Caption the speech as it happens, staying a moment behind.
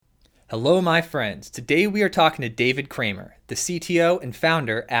Hello, my friends. Today we are talking to David Kramer, the CTO and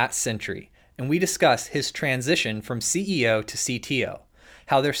founder at Sentry, and we discuss his transition from CEO to CTO,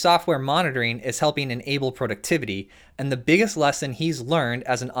 how their software monitoring is helping enable productivity, and the biggest lesson he's learned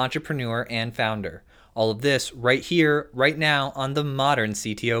as an entrepreneur and founder. All of this right here, right now on the Modern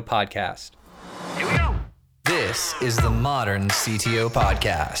CTO Podcast. Here we go. This is the Modern CTO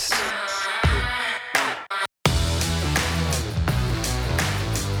Podcast.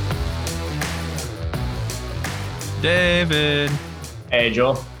 David. Hey,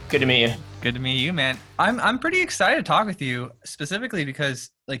 Joel. Good to meet you. Good to meet you, man. I'm pretty excited to talk with you, specifically because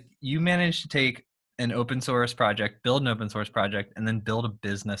you managed to take an open source project, build an open source project, and then build a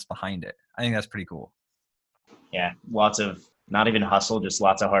business behind it. I think that's pretty cool. Yeah, lots of not even hustle, just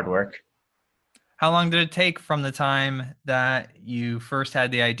lots of hard work. How long did it take from the time that you first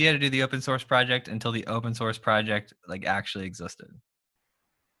had the idea to do the open source project until the open source project actually existed?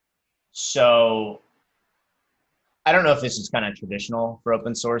 So I don't know if this is kind of traditional for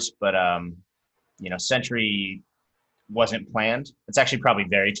open source, but Sentry wasn't planned. It's actually probably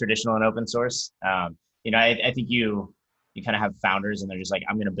very traditional in open source. I think you kind of have founders and they're just like,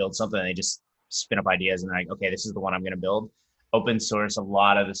 I'm going to build something, and they just spin up ideas and they're like, okay, this is the one I'm going to build. Open source, a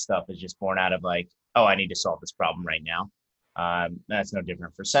lot of the stuff is just born out of I need to solve this problem right now. That's no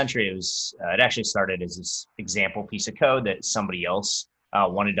different for Sentry. It actually started as this example piece of code that somebody else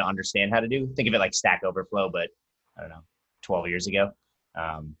wanted to understand how to do. Think of it like Stack Overflow, but I don't know, 12 years ago.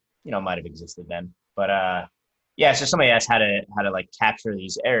 Might have existed then. But so somebody asked how to capture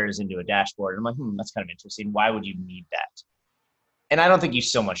these errors into a dashboard. And I'm like, that's kind of interesting. Why would you need that? And I don't think you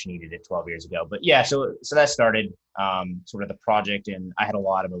so much needed it 12 years ago. But yeah, so that started sort of the project. And I had a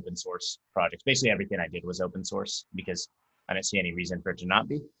lot of open source projects. Basically everything I did was open source because I didn't see any reason for it to not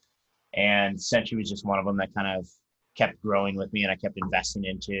be. And Sentry was just one of them that kind of kept growing with me and I kept investing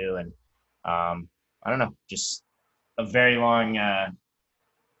into. And I don't know, just a very long,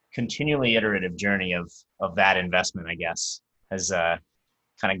 continually iterative journey of that investment, I guess, has kind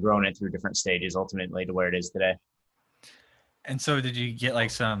of grown it through different stages, ultimately to where it is today. And so did you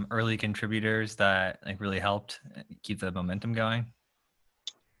get some early contributors that really helped keep the momentum going?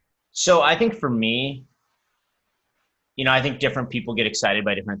 So I think for me, I think different people get excited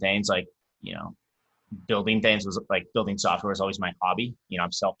by different things. Building things was building software was always my hobby.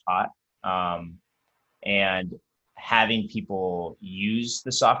 I'm self-taught. And having people use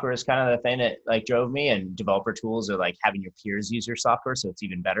the software is kind of the thing that drove me, and developer tools are having your peers use your software. So it's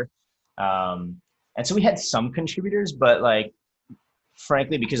even better. And so we had some contributors, but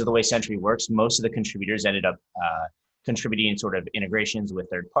frankly, because of the way Sentry works, most of the contributors ended up contributing sort of integrations with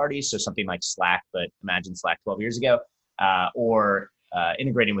third parties. So something like Slack, but imagine Slack 12 years ago, or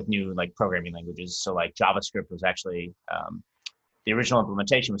integrating with new programming languages. So JavaScript was actually, the original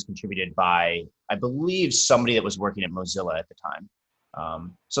implementation was contributed by, I believe, somebody that was working at Mozilla at the time.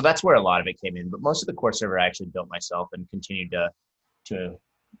 So that's where a lot of it came in. But most of the core server I actually built myself and continued to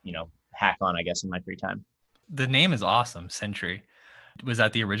hack on, I guess, in my free time. The name is awesome, Sentry. Was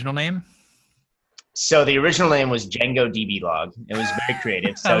that the original name? So the original name was Django DB-Log. It was very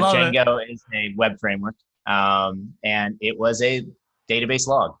creative. So Django is a web framework, and it was a database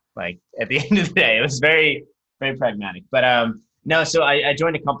log. At the end of the day, it was very, very pragmatic. But no, so I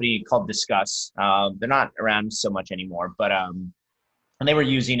joined a company called Discuss. They're not around so much anymore, but and they were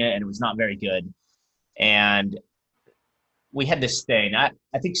using it, and it was not very good. And we had this thing. I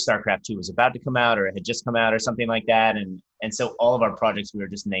think StarCraft 2 was about to come out, or it had just come out, or something like that. And so all of our projects we were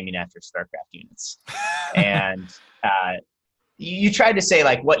just naming after StarCraft units. And you tried to say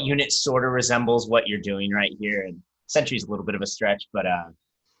what unit sort of resembles what you're doing right here. And Sentry's a little bit of a stretch, but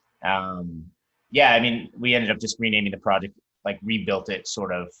we ended up just renaming the project, rebuilt it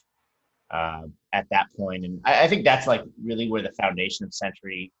sort of at that point. And I think that's really where the foundation of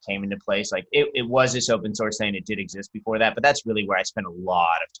Sentry came into place. It was this open source thing. It did exist before that, but that's really where I spent a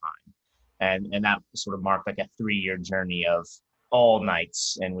lot of time. And that sort of marked a 3-year journey of all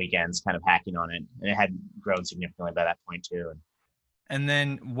nights and weekends kind of hacking on it. And it had grown significantly by that point too. And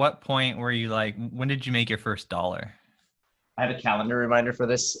then what point were you when did you make your first dollar? I have a calendar reminder for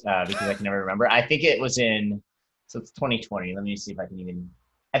this because I can never remember. I think it was so it's 2020. Let me see if I can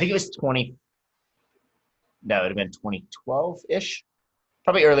I think it was it would have been 2012-ish,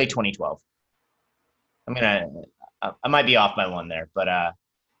 probably early 2012. I might be off by one there, but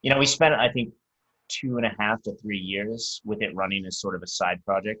we spent, I think, 2.5 to 3 years with it running as sort of a side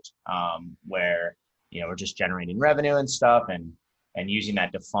project, where, we're just generating revenue and stuff and using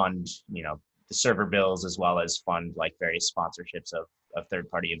that to fund, the server bills, as well as fund various sponsorships of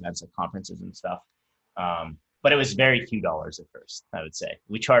third-party events like conferences and stuff. but it was very few dollars at first. I would say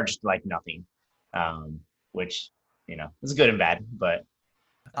we charged like nothing, which was good and bad. But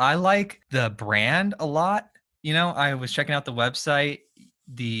I like the brand a lot. I was checking out the website.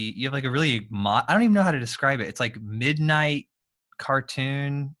 You have like a really I don't even know how to describe it. It's like midnight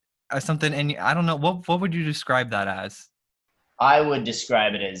cartoon or something. And I don't know what would you describe that as? I would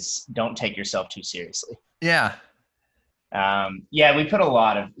describe it as don't take yourself too seriously. Yeah. Yeah, we put a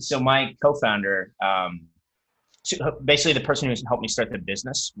lot of. So my co-founder, so basically the person who helped me start the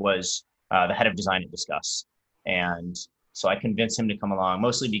business was the head of design at Discuss, and so I convinced him to come along,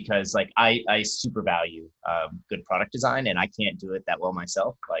 mostly because like I super value good product design, and I can't do it that well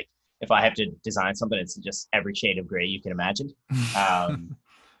myself. Like if I have to design something, it's just every shade of gray you can imagine.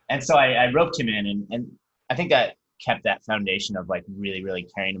 And so I roped him in, and I think that kept that foundation of like really, really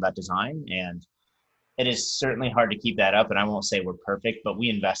caring about design. And it is certainly hard to keep that up. And I won't say we're perfect, but we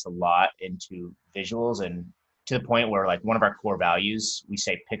invest a lot into visuals, and to the point where like one of our core values, we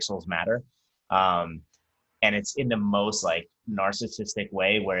say pixels matter. And it's in the most like narcissistic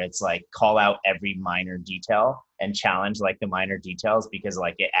way, where it's like call out every minor detail and challenge like the minor details, because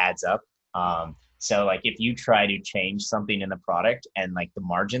like it adds up. So like if you try to change something in the product and like the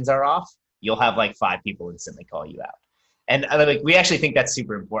margins are off, you'll have like 5 people instantly call you out. And like we actually think that's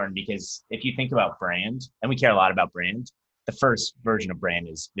super important, because if you think about brand, and we care a lot about brand, the first version of brand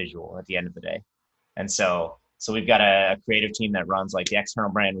is visual at the end of the day. And so we've got a creative team that runs like the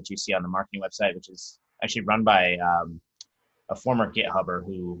external brand, which you see on the marketing website, which is actually run by a former GitHubber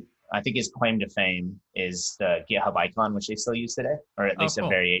who I think his claim to fame is the GitHub icon, which they still use today, or at least cool. a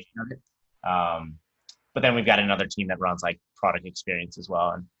variation of it. But then we've got another team that runs like product experience as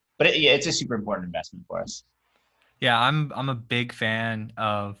well. But it's a super important investment for us. Yeah, I'm a big fan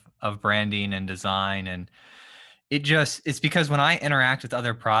of branding and design, and it's because when I interact with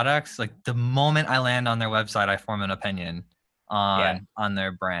other products, like the moment I land on their website, I form an opinion on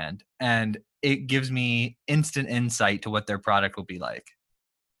their brand, and it gives me instant insight to what their product will be like,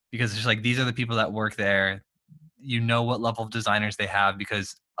 because it's like these are the people that work there. What level of designers they have,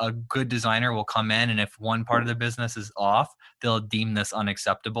 because a good designer will come in, and if one part of the business is off, they'll deem this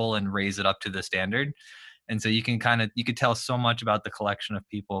unacceptable and raise it up to the standard. And so you could tell so much about the collection of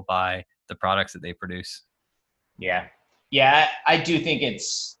people by the products that they produce. Yeah. I do think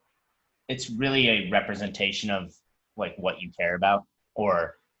it's really a representation of like what you care about,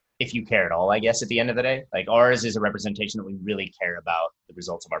 or if you care at all, I guess, at the end of the day. Like ours is a representation that we really care about the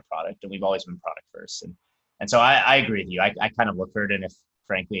results of our product, and we've always been product first. And so I agree with you. I kind of look for it, and if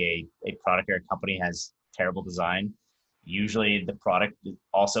frankly a product or a company has terrible design, usually the product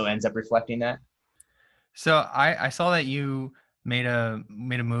also ends up reflecting that. So I saw that you made a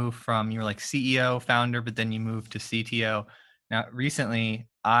move from, you were like CEO founder, but then you moved to CTO. Now recently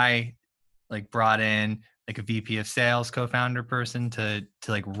I like brought in like a VP of sales co-founder person to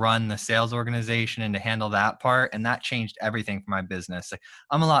like run the sales organization and to handle that part. And that changed everything for my business. Like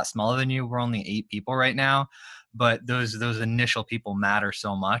I'm a lot smaller than you. We're only 8 people right now, but those initial people matter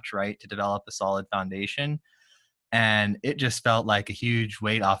so much, right? To develop a solid foundation. And it just felt like a huge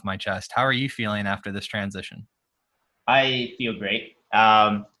weight off my chest. How are you feeling after this transition? I feel great.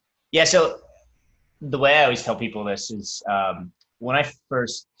 Yeah. So the way I always tell people this is when I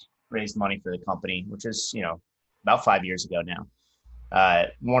first raised money for the company, which is, about 5 years ago now,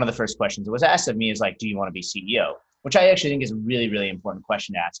 one of the first questions that was asked of me is like, do you want to be CEO? Which I actually think is a really, really important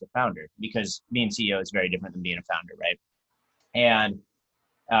question to ask a founder, because being CEO is very different than being a founder, right? And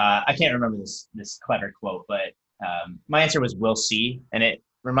I can't remember this clever quote, but my answer was, we'll see. And it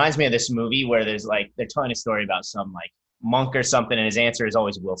reminds me of this movie where there's like, they're telling a story about some like monk or something, and his answer is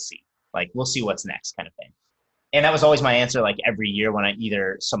always, we'll see. Like, we'll see what's next kind of thing. And that was always my answer, like every year when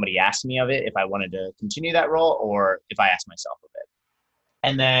either somebody asked me of it, if I wanted to continue that role, or if I asked myself of it.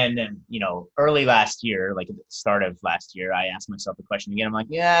 And then, early last year, like at the start of last year, I asked myself the question again. I'm like,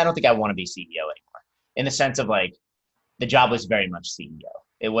 yeah, I don't think I want to be CEO anymore. In the sense of like, the job was very much CEO.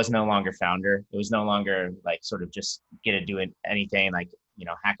 It was no longer founder. It was no longer like sort of just get to do anything like,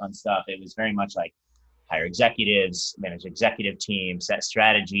 hack on stuff. It was very much like hire executives, manage executive team, set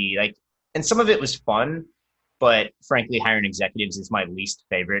strategy, like, and some of it was fun, but frankly, hiring executives is my least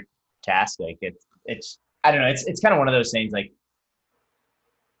favorite task. Like it's, I don't know. It's kind of one of those things. Like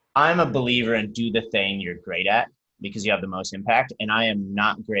I'm a believer in do the thing you're great at, because you have the most impact. And I am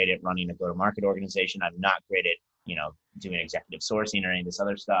not great at running a go-to-market organization. I'm not great at, doing executive sourcing or any of this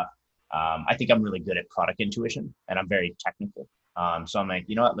other stuff. I think I'm really good at product intuition, and I'm very technical. So I'm like,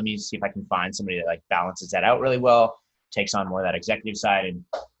 you know what, let me see if I can find somebody that like balances that out really well, takes on more of that executive side. And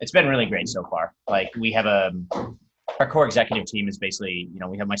it's been really great so far. Like we have a our core executive team is basically,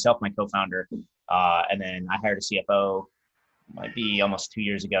 we have myself, my co-founder, and then I hired a CFO, might be almost 2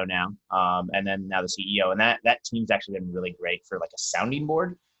 years ago now, and then now the CEO. And that team's actually been really great for like a sounding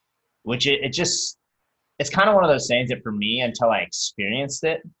board, which it's kind of one of those things that for me, until I experienced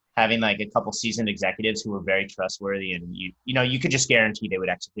it, having like a couple seasoned executives who were very trustworthy, and you could just guarantee they would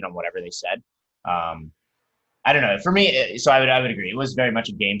execute on whatever they said. I don't know. For me, so I would agree. It was very much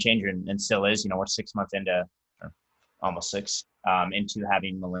a game changer, and still is. We're 6 months into, or almost six, into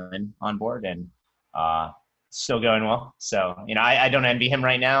having Malin on board, and still going well. So I don't envy him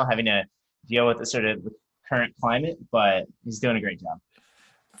right now having to deal with the sort of current climate, but he's doing a great job.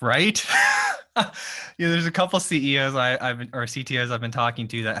 Right. There's a couple CEOs or CTOs I've been talking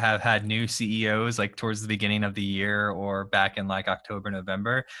to that have had new CEOs like towards the beginning of the year or back in like October,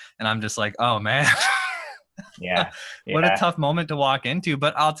 November, and I'm just like, oh man. Yeah. What a tough moment to walk into.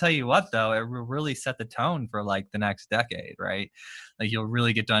 But I'll tell you what, though, it will really set the tone for like the next decade, right? Like you'll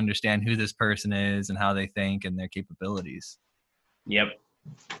really get to understand who this person is and how they think and their capabilities. Yep.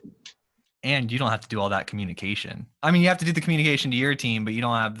 And you don't have to do all that communication. I mean, you have to do the communication to your team, but you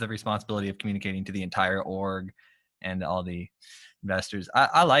don't have the responsibility of communicating to the entire org and all the investors.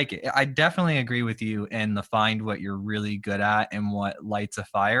 I like it. I definitely agree with you in the find what you're really good at and what lights a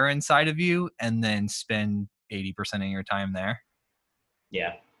fire inside of you, and then spend 80% of your time there.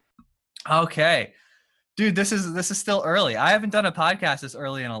 Yeah. Okay. Dude, this is still early. I haven't done a podcast this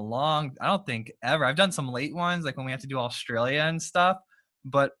early in I don't think ever. I've done some late ones, like when we have to do Australia and stuff,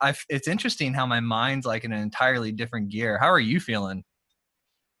 but it's interesting how my mind's like in an entirely different gear. How are you feeling?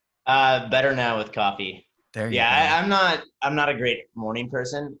 Better now with coffee. There you go. I'm not a great morning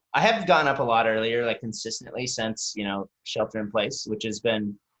person. I have gotten up a lot earlier, like consistently since, shelter in place, which has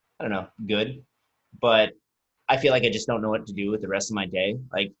been, I don't know, good. But I feel like I just don't know what to do with the rest of my day.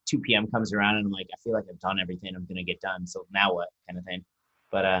 Like 2 p.m. comes around and I'm like, I feel like I've done everything I'm going to get done. So now what, kind of thing.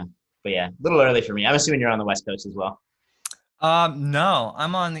 But yeah, a little early for me. I'm assuming you're on the West Coast as well. No,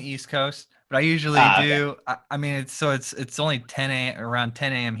 I'm on the East Coast, but I usually do. Okay. I mean, it's only 10 a.m. around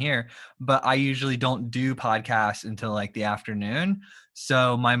 10 a.m. here, but I usually don't do podcasts until like the afternoon.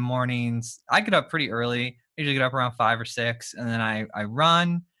 So my mornings, I get up pretty early. I usually get up around 5 or 6, and then I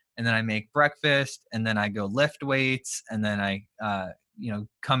run, and then I make breakfast, and then I go lift weights, and then I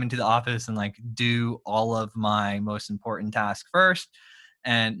come into the office and like do all of my most important tasks first,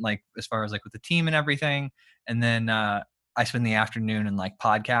 and like as far as like with the team and everything, and then I spend the afternoon in like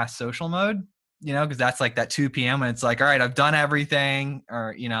podcast social mode, because that's like that 2 p.m. when it's like, all right, I've done everything,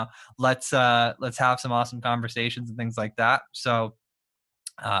 or, let's have some awesome conversations and things like that. So,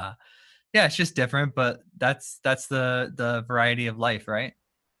 yeah, it's just different, but that's the variety of life, right?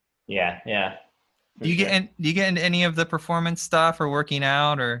 Yeah. Yeah. Do you get into any of the performance stuff or working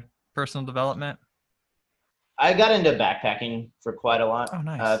out or personal development? I got into backpacking for quite a lot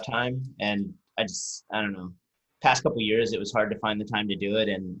of time, and I don't know. Past couple of years, it was hard to find the time to do it,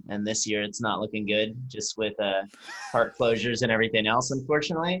 and this year it's not looking good, just with park closures and everything else,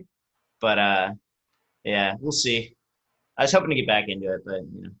 unfortunately. But yeah, we'll see. I was hoping to get back into it, but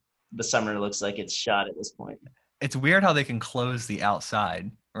the summer looks like it's shot at this point. It's weird how they can close the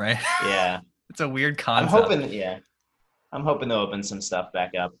outside, right? Yeah, it's a weird concept. I'm hoping they'll open some stuff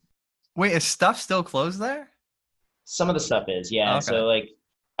back up. Wait, is stuff still closed there? Some of the stuff is, yeah. Okay. So like,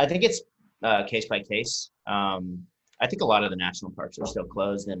 I think it's case by case. I think a lot of the national parks are still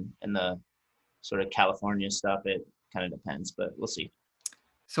closed, and the sort of California stuff, it kind of depends, but we'll see.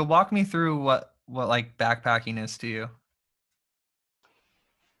 So walk me through what like backpacking is to you.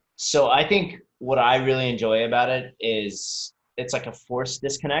 So I think what I really enjoy about it is it's like a forced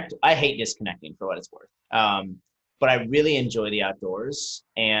disconnect. I hate disconnecting for what it's worth. But I really enjoy the outdoors,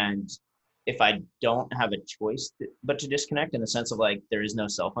 and if I don't have a choice but to disconnect, in the sense of like there is no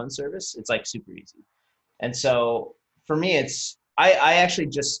cell phone service, it's like super easy. And so for me, I actually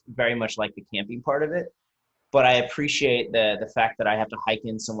just very much like the camping part of it, but I appreciate the fact that I have to hike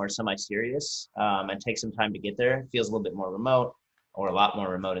in somewhere semi-serious and take some time to get there. It feels a little bit more remote, or a lot more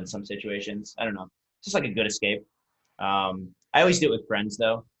remote in some situations. I don't know, just like a good escape. I always do it with friends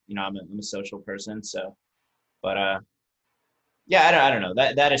though. I'm a social person, so, but yeah, I don't know,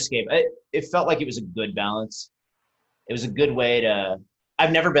 that escape, it felt like it was a good balance. It was a good way to,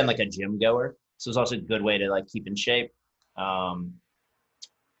 I've never been like a gym goer, so it's also a good way to like keep in shape. I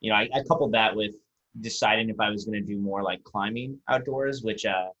coupled that with deciding if I was going to do more like climbing outdoors, which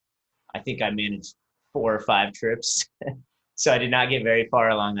I think I managed 4 or 5 trips. So I did not get very far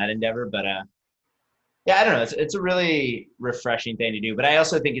along that endeavor, but yeah, I don't know. It's a really refreshing thing to do, but I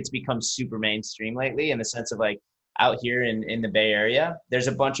also think it's become super mainstream lately, in the sense of like, out here in the Bay Area. There's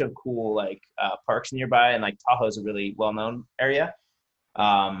a bunch of cool like parks nearby, and like Tahoe's a really well known area.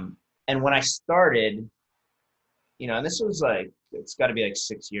 And when I started, and this was like it's got to be like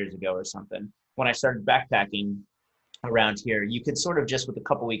 6 years ago or something. When I started backpacking around here, you could sort of just with a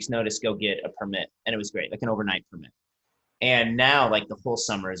couple weeks notice go get a permit, and it was great, like an overnight permit. And now like the whole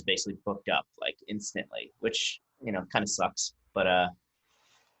summer is basically booked up like instantly, which kind of sucks. But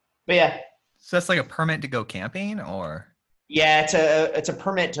yeah, So that's like a permit to go camping, or? yeah, it's a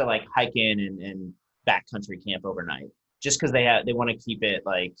permit to like hike in and backcountry camp overnight, just because they want to keep it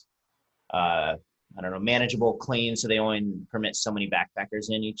like I don't know, manageable, clean, so they only permit so many backpackers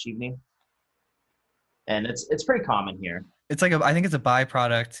in each evening, and it's pretty common here. It's like I think it's a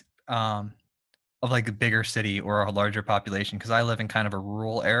byproduct of like a bigger city or a larger population, because I live in kind of a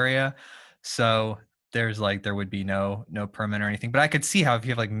rural area, so there would be no permit or anything. But I could see how if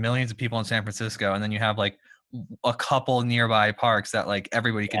you have like millions of people in San Francisco and then you have like a couple nearby parks that like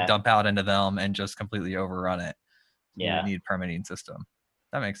everybody could Yeah, dump out into them and just completely overrun it, you would yeah, need permitting system.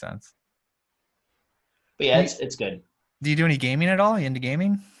 That makes sense. but yeah, Do you, it's good. do you do any gaming at all? You into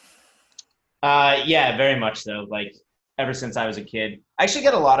gaming? Yeah, very much so. Like ever since I was a kid, I actually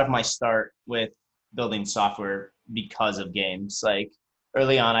got a lot of my start with building software because of games. Like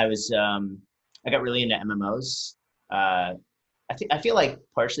early on, I got really into MMOs. I feel like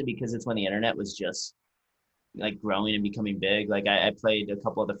partially because it's when the internet was just like growing and becoming big. Like I played a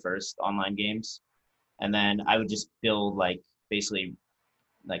couple of the first online games, and then I would just build like basically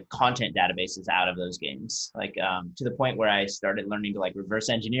like content databases out of those games, like to the point where I started learning to like reverse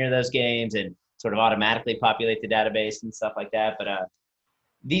engineer those games and sort of automatically populate the database and stuff like that. But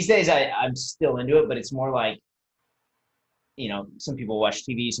these days I'm still into it, but it's more like, some people watch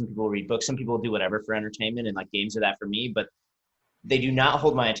TV, some people read books, some people do whatever for entertainment, and like games are that for me, but they do not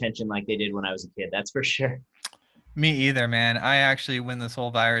hold my attention like they did when I was a kid. That's for sure. Me either, man. I actually, when this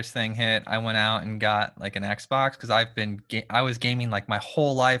whole virus thing hit, I went out and got like an Xbox because I was gaming like my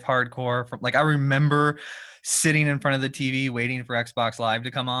whole life hardcore. From like I remember sitting in front of the TV waiting for Xbox Live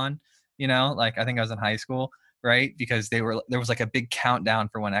to come on. Like I think I was in high school, right? Because there was like a big countdown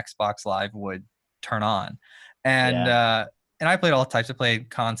for when Xbox Live would turn on, and Yeah. uh, and I played all types. I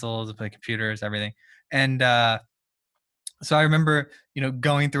played consoles, I played computers, everything, and so I remember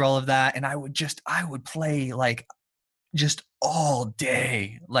going through all of that, and I would play like just all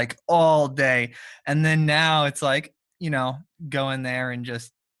day, like all day. And then now it's like, go in there and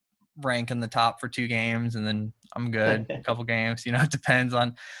just rank in the top for 2 games and then I'm good. A couple games, it depends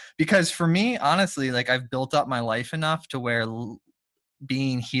on, because for me, honestly, like I've built up my life enough to where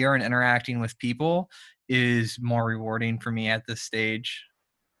being here and interacting with people is more rewarding for me at this stage.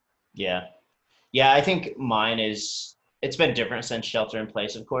 Yeah. Yeah, I think mine is it's been different since shelter in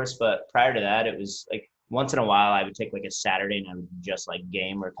place, of course, but prior to that, it was like once in a while I would take like a Saturday and I would just like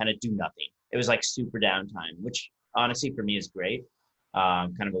game or kind of do nothing. It was like super downtime, which honestly for me is great,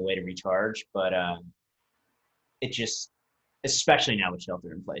 kind of a way to recharge. But it just, especially now with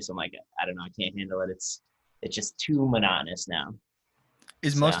shelter in place, I'm like, I don't know, I can't handle it. It's just too monotonous now.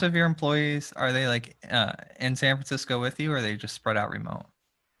 Is So most of your employees, are they like in San Francisco with you, or are they just spread out remote?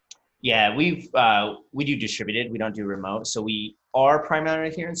 yeah, we do distributed. We don't do remote. So we are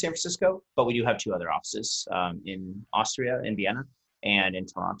primarily here in San Francisco, but we do have two other offices in Austria, in Vienna, and in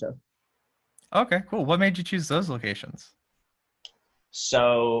Toronto. Okay, cool. What made you choose those locations?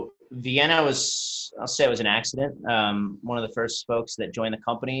 So Vienna was, I'll say it was an accident. One of the first folks that joined the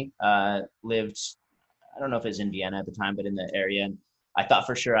company lived, I don't know if it was in Vienna at the time, but in the area. And I thought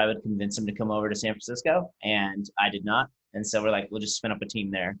for sure I would convince him to come over to San Francisco, and I did not. And so we're like, we'll just spin up a team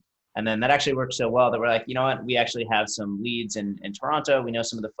there. And then that actually worked so well that we're like, you know what? We actually have some leads in Toronto. We know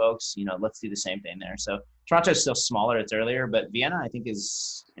some of the folks, let's do the same thing there. So Toronto is still smaller. It's earlier, but Vienna, I think,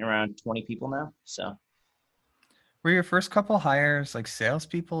 is around 20 people now. So Were your first couple hires like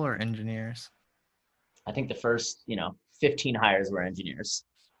salespeople or engineers? I think the first, 15 hires were engineers.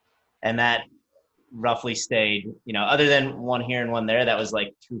 And that roughly stayed, other than one here and one there, that was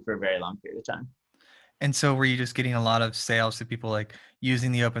like true for a very long period of time. And so were you just getting a lot of sales to people like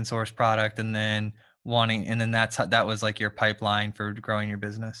using the open source product and then that was like your pipeline for growing your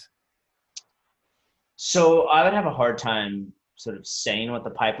business? So I would have a hard time sort of saying what the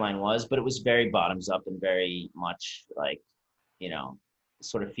pipeline was, but it was very bottoms up and very much like, you know,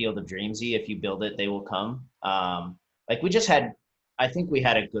 sort of field of dreamsy. If you build it, they will come. Like we just had, I think we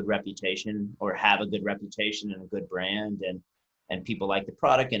had a good reputation or have a good reputation and a good brand and people liked the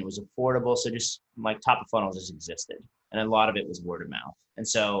product and it was affordable. So just like top of funnel just existed. And a lot of it was word of mouth. And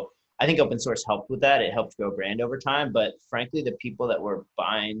so I think open source helped with that. It helped grow brand over time. But frankly, the people that were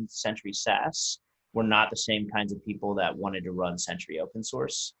buying Sentry SaaS were not the same kinds of people that wanted to run Sentry open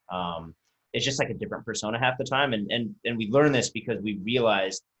source. It's just like a different persona half the time. And we learned this because we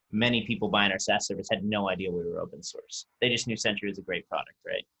realized many people buying our SaaS service had no idea we were open source. They just knew Sentry was a great product,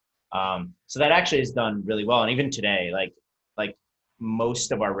 right? So that actually has done really well. And even today, like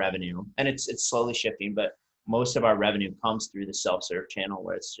most of our revenue, and it's slowly shifting, but most of our revenue comes through the self-serve channel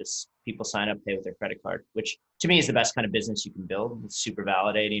where it's just people sign up, pay with their credit card, which to me is the best kind of business you can build. It's super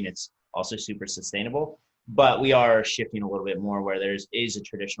validating. It's also super sustainable. But we are shifting a little bit more where is a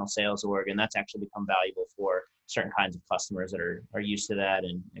traditional sales org, and that's actually become valuable for certain kinds of customers that are used to that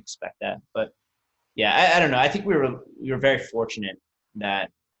and expect that. But yeah, I don't know. I think we were very fortunate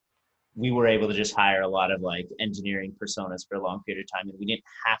that we were able to just hire a lot of like engineering personas for a long period of time, and we didn't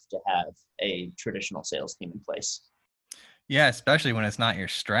have to have a traditional sales team in place. Yeah, especially when it's not your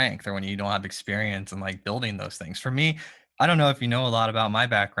strength or when you don't have experience in like building those things. For me, I don't know if you know a lot about my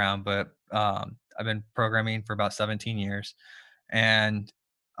background, but I've been programming for about 17 years, and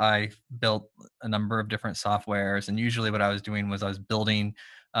I built a number of different softwares. And usually, what I was doing was I was building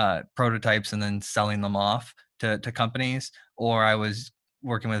prototypes and then selling them off to companies, or I was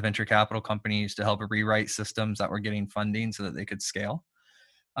working with venture capital companies to help rewrite systems that were getting funding so that they could scale.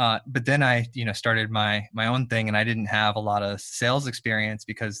 But then I, started my own thing, and I didn't have a lot of sales experience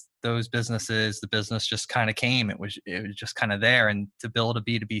because those businesses, the business just kind of came. It was just kind of there, and to build a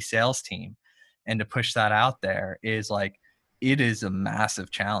B2B sales team and to push that out there is like it is a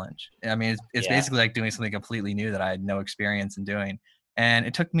massive challenge. I mean, it's Yeah. basically like doing something completely new that I had no experience in doing, and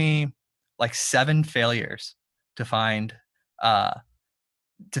it took me like 7 failures to find uh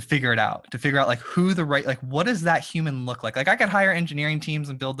to figure out like who the right, like what does that human look like I could hire engineering teams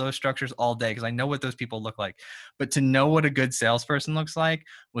and build those structures all day because I know what those people look like, but to know what a good salesperson looks like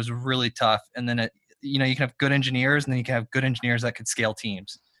was really tough. And then you can have good engineers, and then you can have good engineers that could scale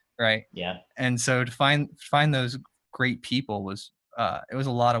teams, right? Yeah. And so to find those great people was it was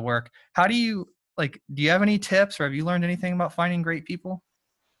a lot of work. How do you, like, do you have any tips, or have you learned anything about finding great people?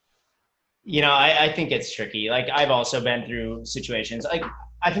 I think it's tricky. Like I've also been through situations. Like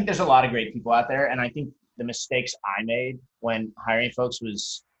I think there's a lot of great people out there, and I think the mistakes I made when hiring folks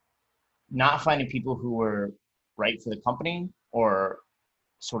was not finding people who were right for the company or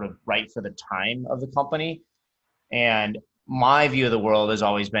sort of right for the time of the company. And my view of the world has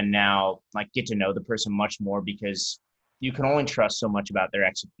always been now like get to know the person much more because you can only trust so much about their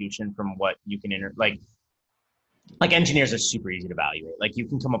execution from what you can like engineers are super easy to evaluate. Like you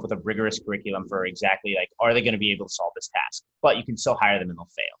can come up with a rigorous curriculum for exactly like, are they going to be able to solve this task? But you can still hire them and they'll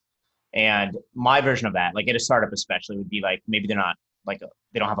fail. And my version of that, like at a startup especially, would be like maybe they're not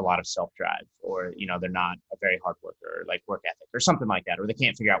they don't have a lot of self drive, or they're not a very hard worker, or like work ethic, or something like that, or they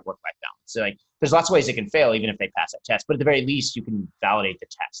can't figure out work life balance. So like, there's lots of ways they can fail, even if they pass that test. But at the very least, you can validate the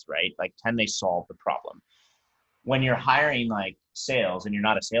test, right? Like, can they solve the problem? When you're hiring like sales and you're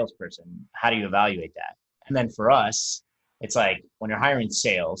not a salesperson, how do you evaluate that? And then for us, it's like when you're hiring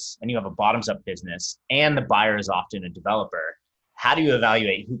sales and you have a bottoms up business and the buyer is often a developer, how do you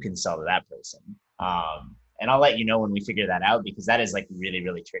evaluate who can sell to that person? And I'll let you know when we figure that out because that is like really,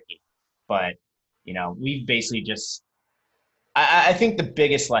 really tricky. But, we've basically just, I think the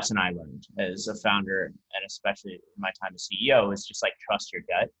biggest lesson I learned as a founder, and especially my time as CEO, is just like trust your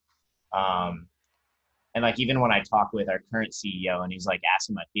gut. Um, and like even when I talk with our current CEO and he's like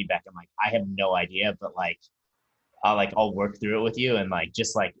asking my feedback, I'm like, I have no idea, but like I'll work through it with you. And like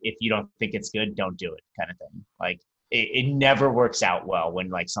just like if you don't think it's good, don't do it kind of thing. Like it never works out well when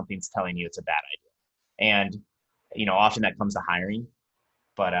like something's telling you it's a bad idea. And often that comes to hiring.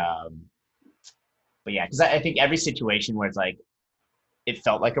 But yeah, because I think every situation where it's like it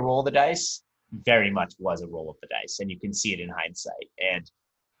felt like a roll of the dice very much was a roll of the dice. And you can see it in hindsight. And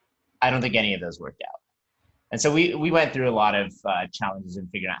I don't think any of those worked out. And so we went through a lot of challenges in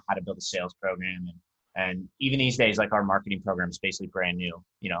figuring out how to build a sales program, and even these days, like our marketing program is basically brand new.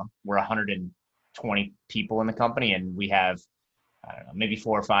 We're 120 people in the company, and we have I don't know maybe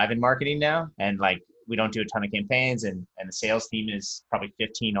 4 or 5 in marketing now, and like we don't do a ton of campaigns, and the sales team is probably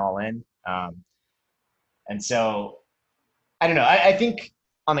 15 all in. And so I don't know. I think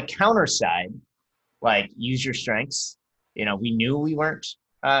on the counter side, like use your strengths. We knew we weren't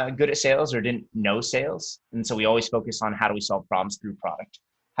good at sales or didn't know sales. And so we always focus on how do we solve problems through product?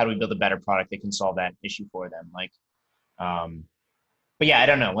 How do we build a better product that can solve that issue for them? Like, but yeah, I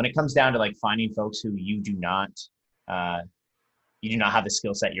don't know. When it comes down to like finding folks who uh, you do not have the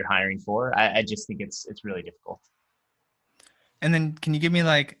skill set you're hiring for, I just think it's really difficult. And then can you give me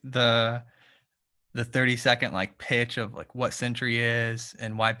like the 30-second like pitch of like what Sentry is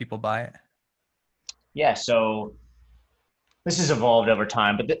and why people buy it? Yeah. So this has evolved over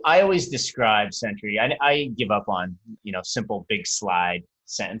time, but I always describe Sentry. I give up on, simple big slide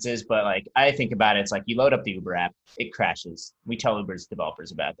sentences, but like I think about it, it's like you load up the Uber app, it crashes. We tell Uber's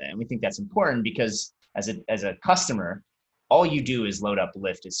developers about that, and we think that's important because as a customer, all you do is load up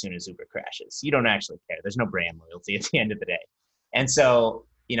Lyft as soon as Uber crashes. You don't actually care. There's no brand loyalty at the end of the day, and so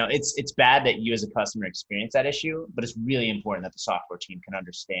it's bad that you as a customer experience that issue, but it's really important that the software team can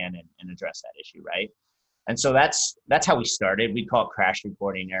understand and address that issue, right? And so that's how we started. We call it crash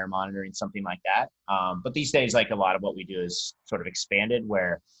reporting, error monitoring, something like that. But these days, like a lot of what we do is sort of expanded,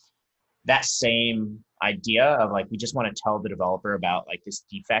 where that same idea of like we just want to tell the developer about like this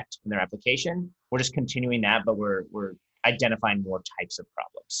defect in their application. We're just continuing that, but we're identifying more types of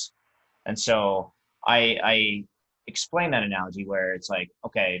problems. And so I explain that analogy where it's like,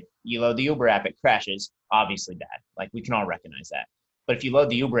 okay, you load the Uber app, it crashes, obviously bad. Like we can all recognize that. But if you load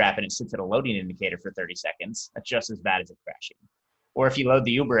the Uber app and it sits at a loading indicator for 30 seconds, that's just as bad as it crashing. Or if you load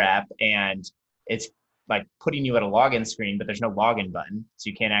the Uber app and it's like putting you at a login screen, but there's no login button, so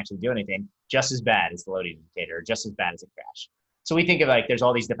you can't actually do anything, just as bad as the loading indicator, or just as bad as a crash. So we think of like there's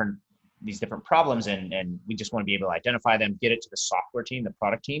all these different problems, and we just want to be able to identify them, get it to the software team, the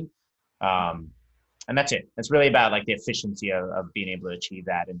product team, and that's it. It's really about like the efficiency of being able to achieve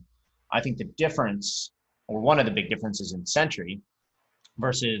that. And I think the difference, or one of the big differences in Sentry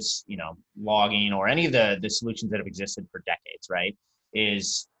versus logging or any of the solutions that have existed for decades, right,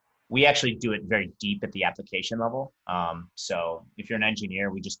 is we actually do it very deep at the application level. So if you're an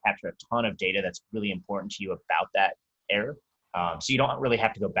engineer, we just capture a ton of data that's really important to you about that error. So you don't really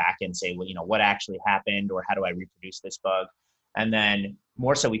have to go back and say, well, what actually happened, or how do I reproduce this bug? And then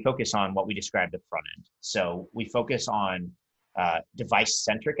more so, we focus on what we describe the front end. So we focus on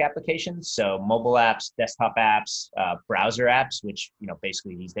device-centric applications, so mobile apps, desktop apps, browser apps, which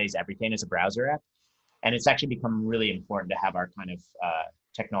basically these days everything is a browser app, and it's actually become really important to have our kind of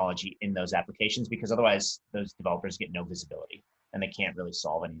technology in those applications, because otherwise those developers get no visibility and they can't really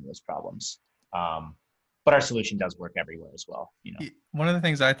solve any of those problems. But our solution does work everywhere as well. One of the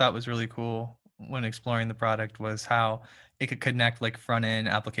things I thought was really cool when exploring the product was how it could connect like front end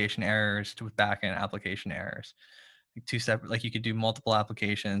application errors to back end application errors. Like two separate, like you could do multiple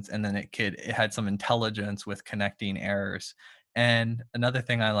applications, and then it had some intelligence with connecting errors. And another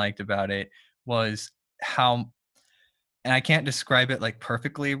thing I liked about it was how, and I can't describe it like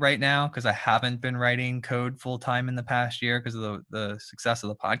perfectly right now because I haven't been writing code full time in the past year because of the success of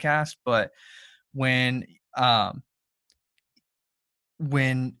the podcast. But when um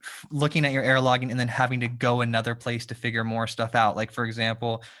looking at your error logging and then having to go another place to figure more stuff out, like for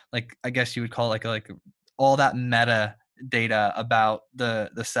example, like I guess you would call it like all that meta data about the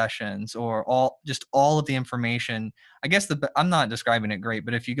sessions, or all of the information. I guess I'm not describing it great,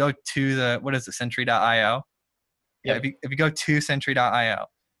 but if you go to the, what is it, Sentry.io? Yeah, Yep. if you go to Sentry.io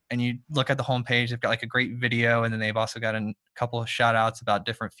and you look at the homepage, they've got like a great video, and then they've also got a couple of shout outs about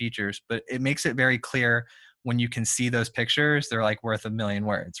different features, but it makes it very clear when you can see those pictures, they're like worth a million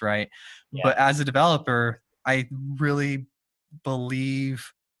words, right? Yeah. But as a developer, I really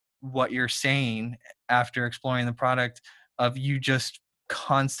believe what you're saying after exploring the product, of you just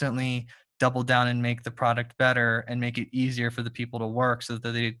constantly double down and make the product better and make it easier for the people to work so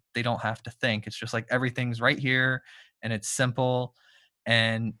that they don't have to think. It's just like everything's right here, and it's simple,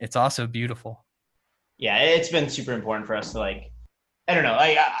 and it's also beautiful. Yeah, it's been super important for us to like, I don't know,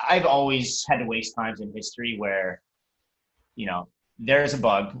 I've always had to waste times in history where you know there's a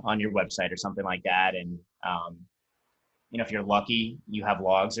bug on your website or something like that, and if you're lucky, you have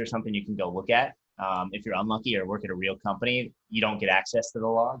logs or something you can go look at. If you're unlucky or work at a real company, you don't get access to the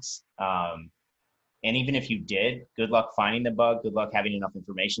logs. And even if you did, good luck finding the bug. Good luck having enough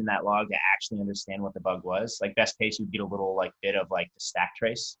information in that log to actually understand what the bug was. Like best case, you'd get a little like bit of like the stack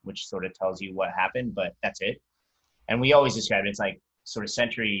trace, which sort of tells you what happened, but that's it. And we always describe it. It's like sort of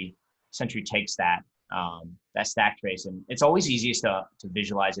Sentry takes that stack trace, and it's always easiest to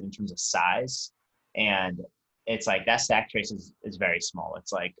visualize it in terms of size. And it's like that stack trace is very small.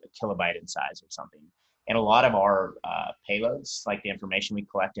 It's like a kilobyte in size or something. And a lot of our payloads, like the information we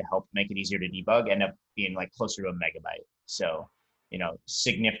collect to help make it easier to debug, end up being like closer to a megabyte. So,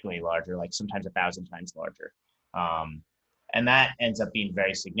 significantly larger, like sometimes 1,000 times larger. And that ends up being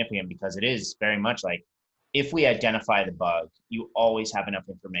very significant because it is very much like if we identify the bug, you always have enough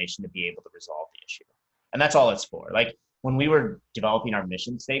information to be able to resolve the issue. And that's all it's for. Like when we were developing our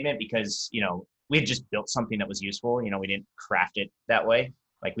mission statement, because, we had just built something that was useful, we didn't craft it that way.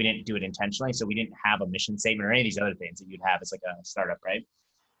 Like we didn't do it intentionally. So we didn't have a mission statement or any of these other things that you'd have as like a startup, right?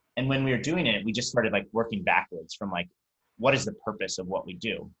 And when we were doing it, we just started like working backwards from like, what is the purpose of what we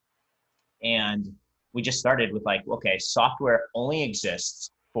do? And we just started with like, okay, software only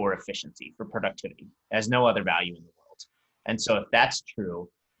exists for efficiency, for productivity. It has no other value in the world. And so if that's true,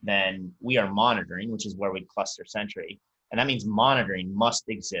 then we are monitoring, which is where we cluster Sentry. And that means monitoring must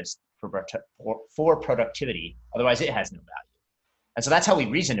exist for productivity. Otherwise, it has no value. And so that's how we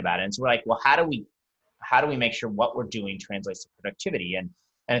reasoned about it. And so we're like, well, how do we make sure what we're doing translates to productivity? And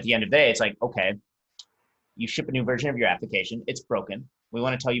at the end of the day, it's like, okay, you ship a new version of your application, it's broken. We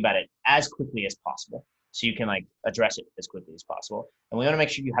want to tell you about it as quickly as possible so you can like address it as quickly as possible. And we want to make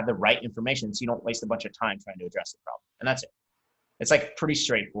sure you have the right information so you don't waste a bunch of time trying to address the problem. And that's it. It's like pretty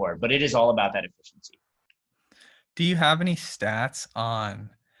straightforward, but it is all about that efficiency. Do you have any stats on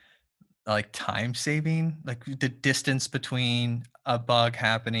like time saving, like the distance between a bug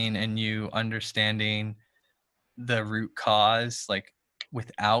happening and you understanding the root cause, like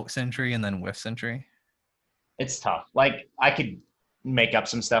without Sentry and then with Sentry? It's tough. Like I could make up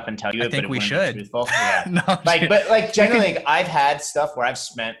some stuff and tell you I it, but think it we wouldn't should. be truthful. Yeah. No, like, but like generally, like, I've had stuff where I've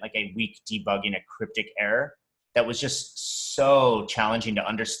spent like a week debugging a cryptic error that was just so challenging to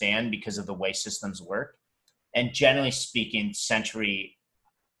understand because of the way systems work. And generally speaking, Sentry,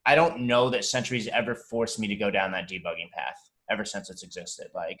 I don't know that Sentry's ever forced me to go down that debugging path ever since it's existed.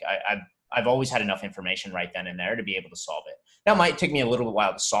 Like I've always had enough information right then and there to be able to solve it. Now it might take me a little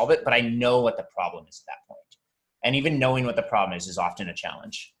while to solve it, but I know what the problem is at that point. And even knowing what the problem is often a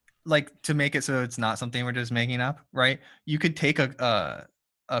challenge. Like to make it so it's not something we're just making up, right? You could take a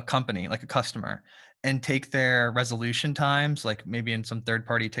company, like a customer, and take their resolution times, like maybe in some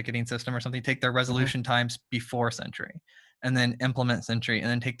third-party ticketing system or something, take their resolution times before Sentry, and then implement Sentry, and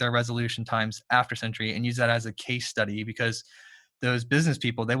then take their resolution times after Sentry and use that as a case study, because those business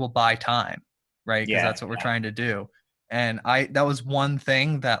people, they will buy time, right? Because that's what we're trying to do. And that was one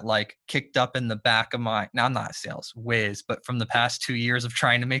thing that like kicked up in the back of my, now I'm not a sales whiz, but from the past 2 years of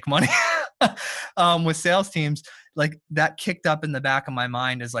trying to make money with sales teams, like that kicked up in the back of my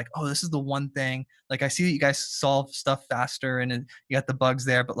mind is like, oh, this is the one thing. Like I see that you guys solve stuff faster and you got the bugs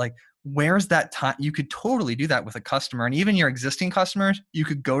there, but like, where's that time? You could totally do that with a customer, and even your existing customers, you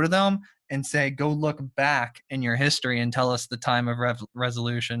could go to them and say, go look back in your history and tell us the time of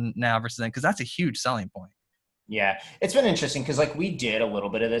resolution now versus then, because that's a huge selling point. Yeah, it's been interesting because like we did a little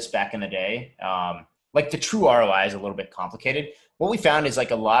bit of this back in the day. Like the true ROI is a little bit complicated. What we found is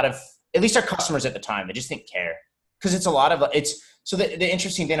like a lot of, at least our customers at the time, they just didn't care because it's a lot of it's. So the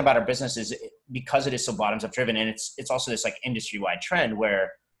interesting thing about our business is because it is so bottoms up driven, and it's also this like industry wide trend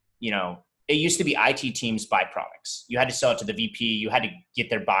where, you know, it used to be IT teams buy products. You had to sell it to the VP, you had to get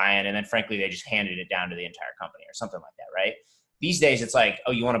their buy-in, and then frankly they just handed it down to the entire company or something like that, right? These days it's like,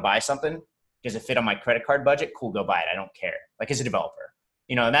 oh, you want to buy something? Does it fit on my credit card budget? Cool, go buy it. I don't care. Like as a developer,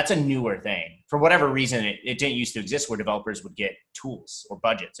 you know, and that's a newer thing. For whatever reason, it didn't used to exist where developers would get tools or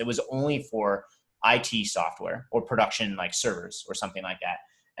budgets. It was only for IT software or production like servers or something like that.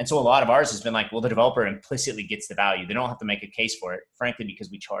 And so a lot of ours has been like, well, the developer implicitly gets the value. They don't have to make a case for it, frankly,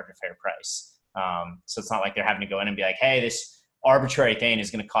 because we charge a fair price. So it's not like they're having to go in and be like, hey, this arbitrary thing is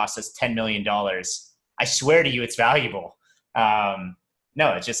going to cost us $10 million. I swear to you, it's valuable.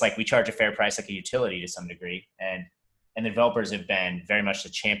 No, it's just like we charge a fair price like a utility to some degree. And the developers have been very much the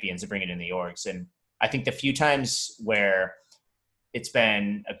champions of bringing in the orgs. And I think the few times where it's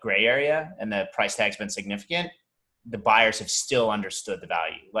been a gray area and the price tag's been significant, the buyers have still understood the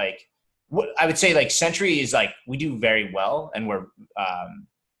value. Like what I would say, like Sentry is like, we do very well and we're,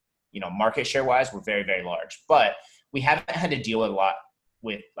 you know, market share wise, we're very, very large, but we haven't had to deal a lot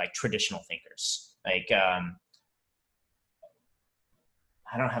with like traditional thinkers. Like,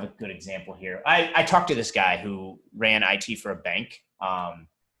 I don't have a good example here. I talked to this guy who ran IT for a bank.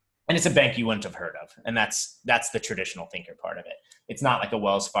 And it's a bank you wouldn't have heard of. And that's the traditional thinker part of it. It's not like a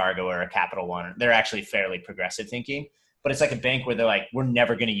Wells Fargo or a Capital One. They're actually fairly progressive thinking, but it's like a bank where they're like, we're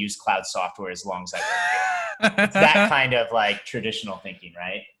never going to use cloud software as long as I work here. It's that kind of like traditional thinking,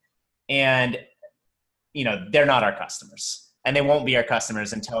 right? And, you know, they're not our customers and they won't be our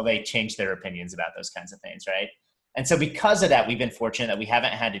customers until they change their opinions about those kinds of things, right? And so because of that, we've been fortunate that we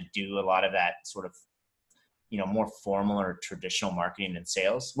haven't had to do a lot of that sort of, you know, more formal or traditional marketing and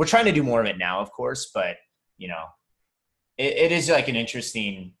sales. We're trying to do more of it now, of course, but, you know, it is like an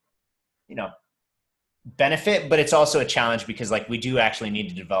interesting, you know, benefit, but it's also a challenge because like we do actually need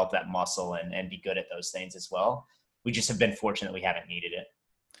to develop that muscle and be good at those things as well. We just have been fortunate we haven't needed it.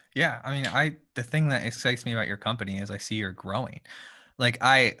 Yeah. I mean, the thing that excites me about your company is I see you're growing. Like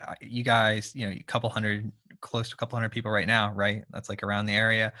you guys, you know, close to a couple hundred people right now, right? That's like around the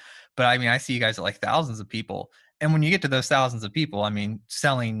area. But I mean, I see you guys at like thousands of people. And when you get to those thousands of people, I mean,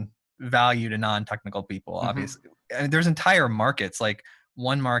 selling value to non-technical people, obviously, and there's entire markets. Like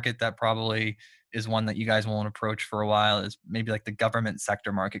one market that probably is one that you guys won't approach for a while is maybe like the government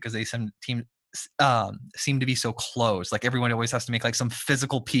sector market, because they seem to be so close. Like everyone always has to make like some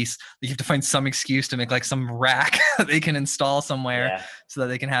physical piece. You have to find some excuse to make like some rack that they can install somewhere Yeah. so that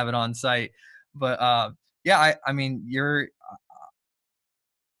they can have it on site. But yeah, I mean,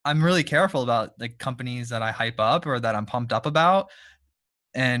 I'm really careful about like companies that I hype up or that I'm pumped up about.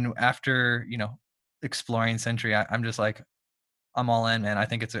 And after, exploring Sentry, I'm just like, I'm all in, man. I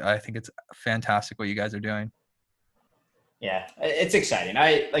think it's fantastic what you guys are doing. Yeah, it's exciting.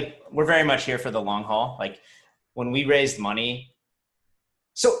 We're very much here for the long haul. Like when we raised money,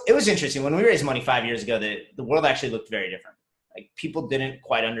 so it was interesting when we raised money 5 years ago. The world actually looked very different. Like people didn't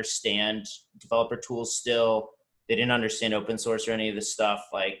quite understand developer tools. Still, they didn't understand open source or any of this stuff.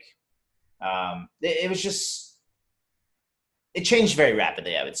 Like it was just it changed very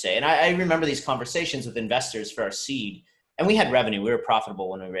rapidly, I would say. And I remember these conversations with investors for our seed, and we had revenue. We were profitable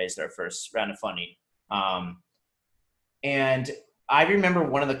when we raised our first round of funding. And I remember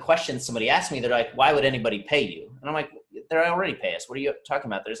one of the questions somebody asked me, they're like, why would anybody pay you? And I'm like, they already pay us. What are you talking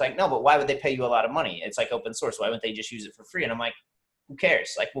about? There's like, no, but why would they pay you a lot of money? It's like open source. Why wouldn't they just use it for free? And I'm like, who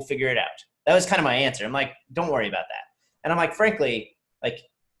cares? Like, we'll figure it out. That was kind of my answer. I'm like, don't worry about that. And I'm like, frankly, like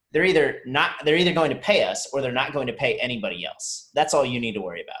they're either going to pay us or they're not going to pay anybody else. That's all you need to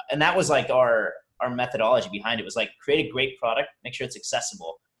worry about. And that was like our methodology behind it was like create a great product, make sure it's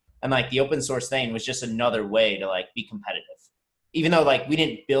accessible. And like the open source thing was just another way to like be competitive. Even though like we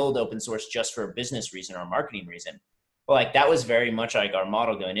didn't build open source just for a business reason or a marketing reason, but like that was very much like our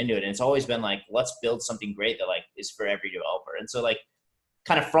model going into it. And it's always been like, let's build something great that like is for every developer. And so like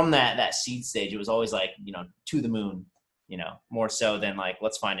kind of from that seed stage, it was always like, to the moon, more so than like,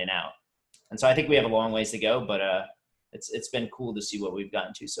 let's find it out. And so I think we have a long ways to go, but it's been cool to see what we've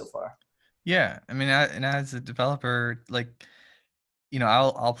gotten to so far. Yeah. I mean, and as a developer, like,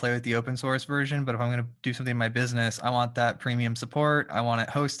 I'll play with the open source version, but if I'm going to do something in my business, I want that premium support. I want it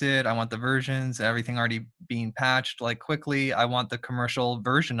hosted. I want the versions, everything already being patched like quickly. I want the commercial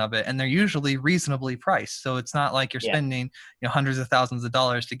version of it. And they're usually reasonably priced. So it's not like you're Yeah. spending, hundreds of thousands of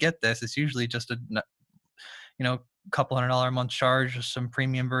dollars to get this. It's usually just a, couple $100 a month charge, or some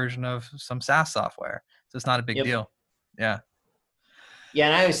premium version of some SaaS software. So it's not a big Yep. deal. Yeah. Yeah.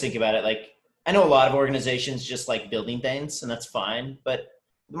 And I always think about it like, I know a lot of organizations just like building things, and that's fine. But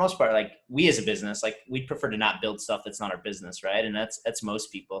for the most part, like we as a business, like we prefer to not build stuff that's not our business, right? And that's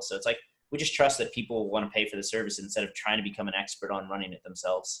most people. So it's like we just trust that people want to pay for the service instead of trying to become an expert on running it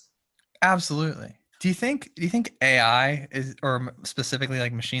themselves. Absolutely. Do you think AI is, or specifically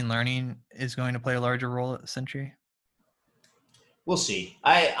like machine learning, is going to play a larger role at Sentry? We'll see.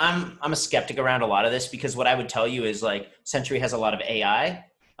 I'm a skeptic around a lot of this because what I would tell you is like Sentry has a lot of AI.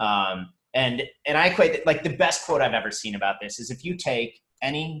 And I equate like the best quote I've ever seen about this is if you take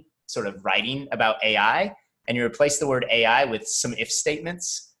any sort of writing about AI and you replace the word AI with some if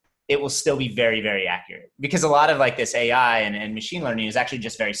statements, it will still be very, very accurate. Because a lot of like this AI and machine learning is actually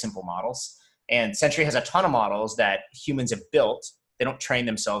just very simple models. And Sentry has a ton of models that humans have built. They don't train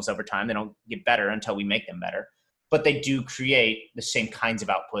themselves over time. They don't get better until we make them better. But they do create the same kinds of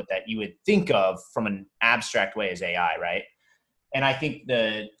output that you would think of from an abstract way as AI, right? And I think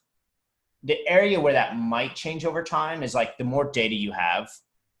the area where that might change over time is like the more data you have,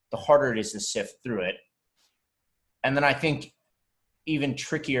 the harder it is to sift through it. And then I think even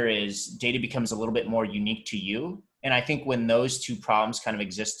trickier is data becomes a little bit more unique to you. And I think when those two problems kind of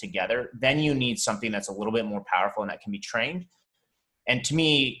exist together, then you need something that's a little bit more powerful and that can be trained. And to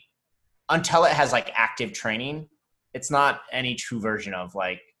me, until it has like active training, it's not any true version of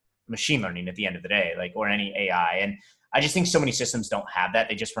like machine learning at the end of the day, like, or any AI. And I just think so many systems don't have that.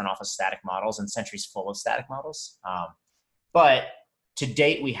 They just run off of static models, and Sentry's full of static models. But to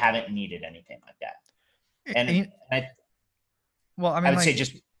date, we haven't needed anything like that. And well, I mean, I would like, say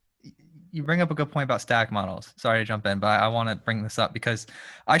just you bring up a good point about static models. Sorry to jump in, but I want to bring this up because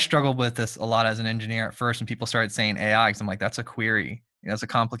I struggled with this a lot as an engineer at first when people started saying AI, because I'm like, that's a query. It's a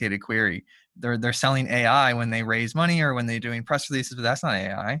complicated query. They're selling AI when they raise money or when they're doing press releases, but that's not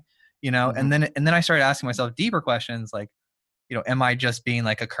AI. Mhm. And then I started asking myself deeper questions like, am I just being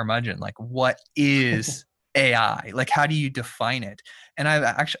like a curmudgeon? Like, what is AI? Like, how do you define it? And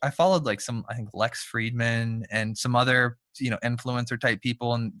I followed like some, I think Lex Friedman and some other, influencer type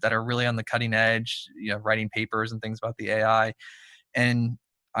people and that are really on the cutting edge, writing papers and things about the AI. And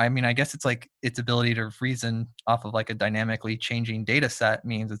I mean, I guess it's like its ability to reason off of like a dynamically changing data set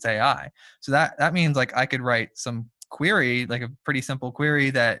means it's AI. So that means like I could write some query, like a pretty simple query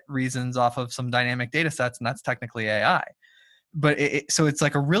that reasons off of some dynamic data sets, and that's technically AI. But so it's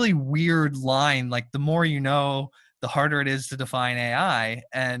like a really weird line. Like the more you know, the harder it is to define AI.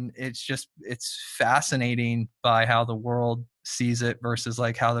 And it's fascinating by how the world sees it versus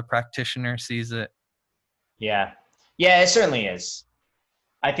like how the practitioner sees it. Yeah. Yeah, it certainly is.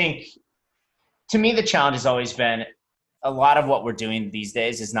 I think to me, the challenge has always been a lot of what we're doing these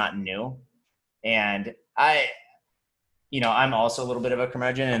days is not new. And I'm also a little bit of a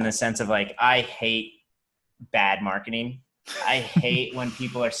curmudgeon in the sense of like, I hate bad marketing. I hate when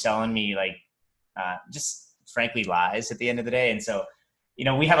people are selling me like just frankly lies at the end of the day. And so,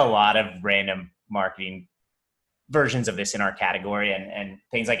 we have a lot of random marketing versions of this in our category and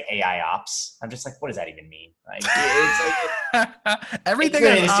things like AI ops. I'm just like, what does that even mean? Like, it's Everything is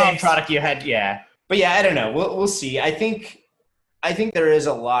literally the same ops. product you had. Yeah. But yeah, I don't know. We'll see. I think there is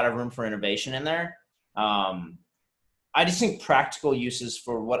a lot of room for innovation in there. I just think practical uses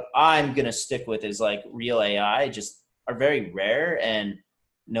for what I'm going to stick with is like real AI just are very rare and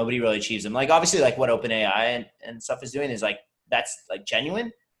nobody really achieves them. Like obviously like what OpenAI and stuff is doing is like, that's like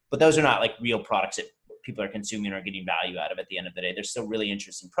genuine, but those are not like real products that people are consuming or getting value out of at the end of the day. They're still really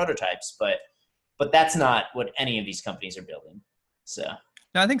interesting prototypes, but that's not what any of these companies are building. So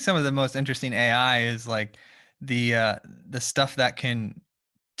Now, I think some of the most interesting AI is like the stuff that can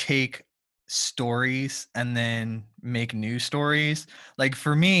take stories and then make new stories. Like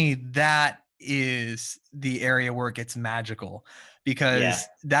for me, that is the area where it gets magical yeah. because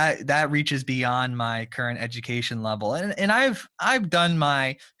that reaches beyond my current education level. And I've done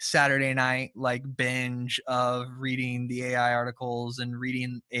my Saturday night like binge of reading the AI articles and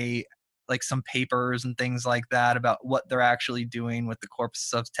reading a like some papers and things like that about what they're actually doing with the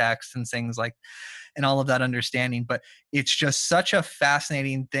corpus of text and things like and all of that understanding. But it's just such a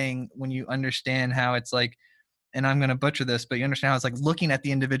fascinating thing when you understand how it's like, and I'm going to butcher this, but you understand how it's like looking at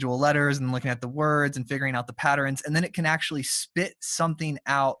the individual letters and looking at the words and figuring out the patterns. And then it can actually spit something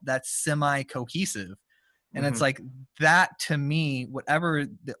out that's semi cohesive. And it's Mm-hmm. like that to me, whatever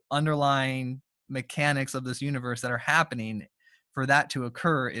the underlying mechanics of this universe that are happening for that to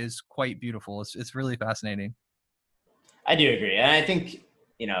occur is quite beautiful. It's really fascinating. I do agree. And I think,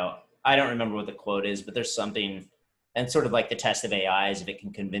 I don't remember what the quote is, but there's something, and sort of like the test of AI is if it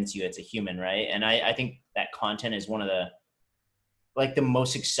can convince you it's a human, right? And I think that content is one of the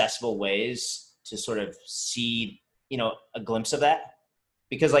most accessible ways to sort of see, a glimpse of that.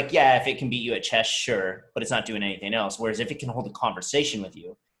 Because like, yeah, if it can beat you at chess, sure, but it's not doing anything else. Whereas if it can hold a conversation with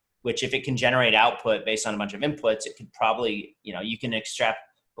you, which if it can generate output based on a bunch of inputs, it could probably, you can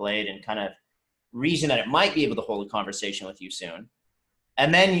extrapolate and kind of reason that it might be able to hold a conversation with you soon.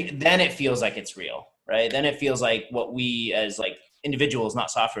 And then it feels like it's real, right? Then it feels like what we as like individuals, not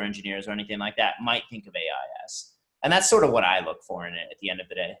software engineers or anything like that, might think of AI as. And that's sort of what I look for in it at the end of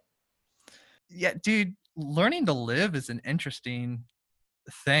the day. Yeah, dude, learning to live is an interesting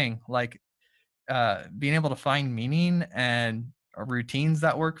thing. Like being able to find meaning and routines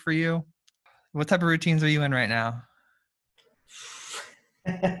that work for you. What type of routines are you in right now?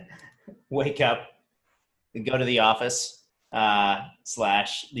 Wake up, go to the office,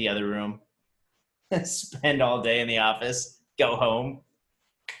 slash the other room, spend all day in the office, go home,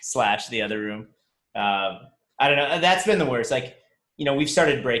 slash the other room. I don't know. That's been the worst. Like, we've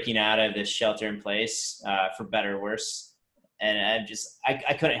started breaking out of this shelter in place for better or worse. And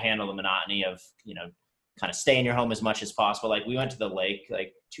I couldn't handle the monotony of, kind of stay in your home as much as possible. Like we went to the lake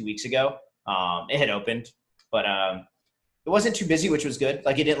like 2 weeks ago. It had opened, but it wasn't too busy, which was good.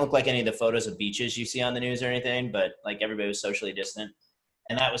 Like it didn't look like any of the photos of beaches you see on the news or anything, but like everybody was socially distant.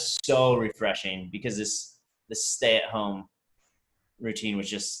 And that was so refreshing because this stay at home routine was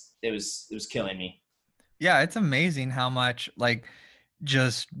just it was killing me. Yeah, it's amazing how much like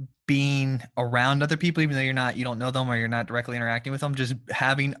just being around other people, even though you don't know them or you're not directly interacting with them, just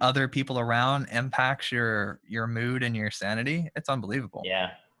having other people around impacts your mood and your sanity. It's unbelievable.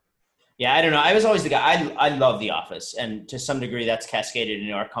 Yeah. Yeah, I don't know. I was always the guy. I love The Office, and to some degree, that's cascaded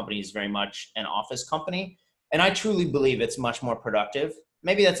into our company is very much an office company, and I truly believe it's much more productive.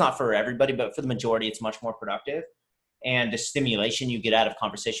 Maybe that's not for everybody, but for the majority, it's much more productive. And the stimulation you get out of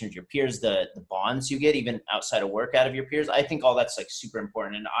conversation with your peers, the bonds you get even outside of work out of your peers, I think all that's like super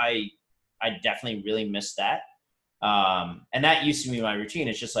important, and I definitely really miss that. And that used to be my routine.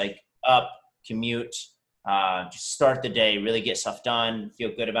 It's just like up, commute, just start the day, really get stuff done,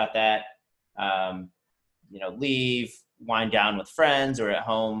 feel good about that. Um, leave, wind down with friends or at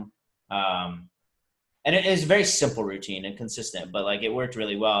home. And it is a very simple routine and consistent, but like it worked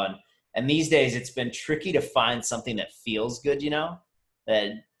really well. And these days it's been tricky to find something that feels good,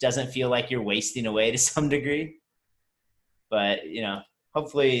 that doesn't feel like you're wasting away to some degree. But,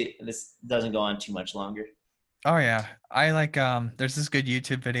 hopefully this doesn't go on too much longer. Oh yeah. I like there's this good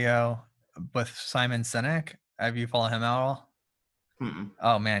YouTube video with Simon Sinek Have you followed him out at all? Mm-mm.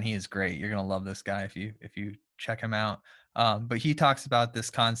 Oh man, he is great. You're gonna love this guy if you check him out. But he talks about this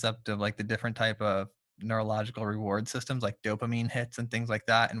concept of like the different type of neurological reward systems, like dopamine hits and things like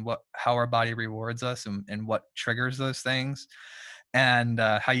that, and how our body rewards us and what triggers those things, and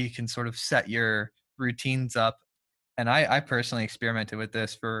how you can sort of set your routines up. And I personally experimented with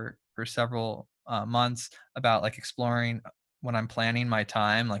this for several months about like exploring when I'm planning my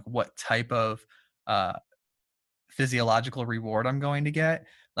time, like what type of uh, physiological reward I'm going to get.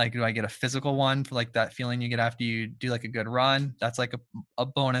 Like, do I get a physical one for like that feeling you get after you do like a good run? That's like a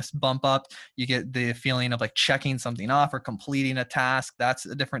bonus bump up. You get the feeling of like checking something off or completing a task. That's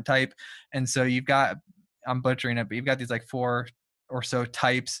a different type. And so you've got, I'm butchering it, but you've got these like 4 or so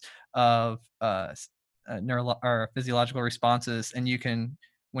types of neuro or physiological responses. And you can,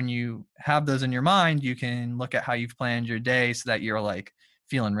 when you have those in your mind, you can look at how you've planned your day so that you're like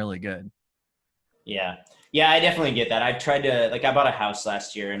feeling really good. Yeah. Yeah, I definitely get that. I've tried to, like, I bought a house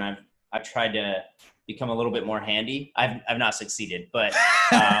last year, and I've tried to become a little bit more handy. I've not succeeded, but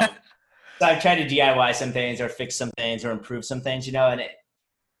so I've tried to DIY some things or fix some things or improve some things, and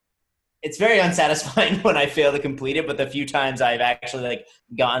it's very unsatisfying when I fail to complete it. But the few times I've actually like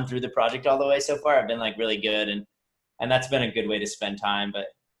gone through the project all the way so far, I've been like really good, and that's been a good way to spend time. But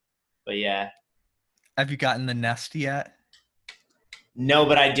yeah. Have you gotten the Nest yet? No,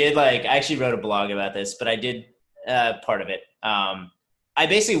 but I did I actually wrote a blog about this, but I did part of it. I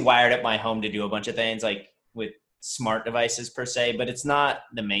basically wired up my home to do a bunch of things like with smart devices per se, but it's not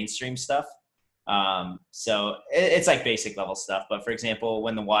the mainstream stuff. So it's like basic level stuff. But for example,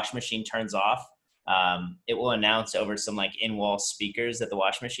 when the wash machine turns off, it will announce over some like in-wall speakers that the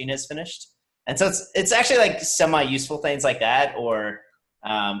wash machine is finished. And so it's actually like semi-useful things like that, or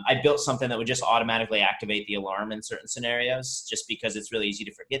I built something that would just automatically activate the alarm in certain scenarios, just because it's really easy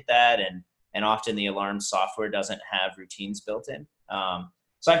to forget that, and often the alarm software doesn't have routines built in.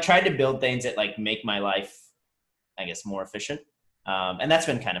 So I've tried to build things that like make my life, I guess, more efficient, and that's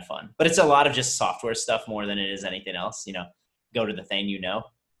been kind of fun. But it's a lot of just software stuff more than it is anything else. Go to the thing.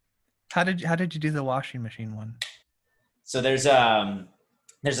 How did you do the washing machine one? So there's a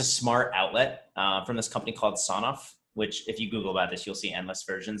smart outlet from this company called Sonoff, which if you Google about this, you'll see endless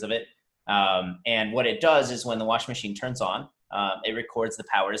versions of it. And what it does is when the wash machine turns on, it records the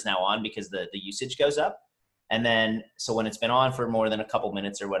power is now on because the usage goes up. And then, so when it's been on for more than a couple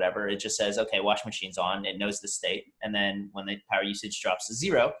minutes or whatever, it just says, okay, wash machine's on. It knows the state. And then when the power usage drops to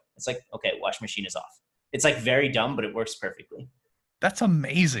 0, it's like, okay, wash machine is off. It's like very dumb, but it works perfectly. That's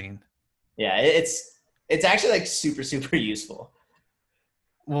amazing. Yeah, it's actually like super, super useful.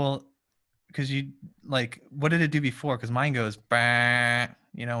 Well, because you like, what did it do before? Because mine goes, bah,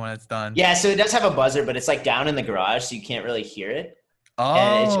 when it's done. Yeah, so it does have a buzzer, but it's like down in the garage, so you can't really hear it.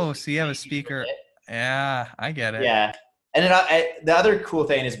 Oh, so you have a speaker. Yeah, I get it. Yeah, and then the other cool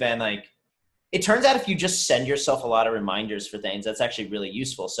thing has been like, it turns out if you just send yourself a lot of reminders for things, that's actually really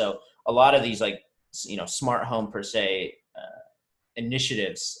useful. So a lot of these like smart home per se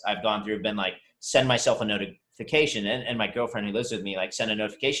initiatives I've gone through have been like send myself a notification, and my girlfriend who lives with me like send a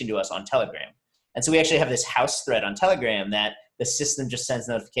notification to us on Telegram. And so we actually have this house thread on Telegram that the system just sends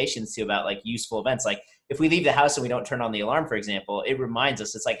notifications to about like useful events. Like if we leave the house and we don't turn on the alarm, for example, it reminds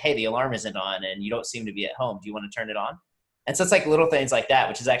us, it's like, hey, the alarm isn't on and you don't seem to be at home. Do you want to turn it on? And so it's like little things like that,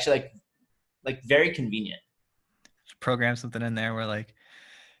 which is actually like very convenient. Program something in there where like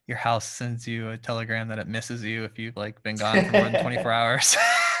your house sends you a telegram that it misses you if you've like been gone for more than 24 hours.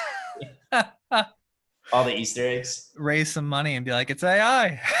 All the Easter eggs. Raise some money and be like, it's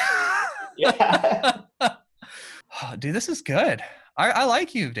AI. Yeah. Oh, dude, this is good. I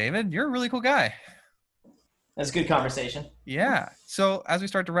like you, David. You're a really cool guy. That's a good conversation. Yeah. So as we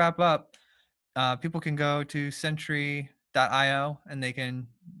start to wrap up, people can go to Sentry.io and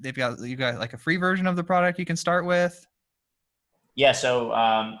you got like a free version of the product you can start with. Yeah, so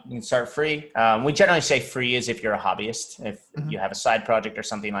you can start free. We generally say free is if you're a hobbyist, if you have a side project or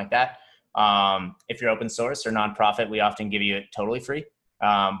something like that. If you're open source or nonprofit, we often give you it totally free.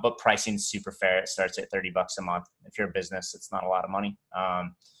 But pricing is super fair. It starts at $30 a month. If you're a business, it's not a lot of money.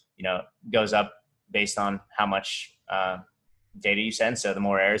 Goes up based on how much data you send. So the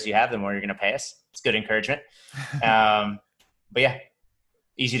more errors you have, the more you're going to pay us. It's good encouragement. But yeah,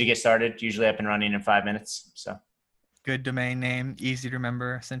 easy to get started. Usually up and running in 5 minutes. So good domain name, easy to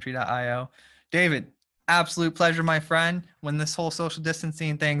remember. Sentry.io. David, absolute pleasure, my friend. When this whole social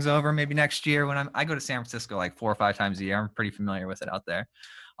distancing thing's over, maybe next year when I go to San Francisco like 4 or 5 times a year, I'm pretty familiar with it out there.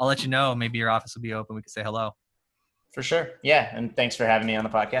 I'll let you know. Maybe your office will be open. We can say hello. For sure. Yeah. And thanks for having me on the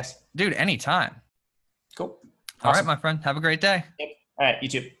podcast. Dude, anytime. Cool. Awesome. All right, my friend. Have a great day. Yep. All right. You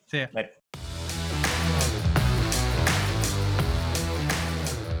too. See ya. Later.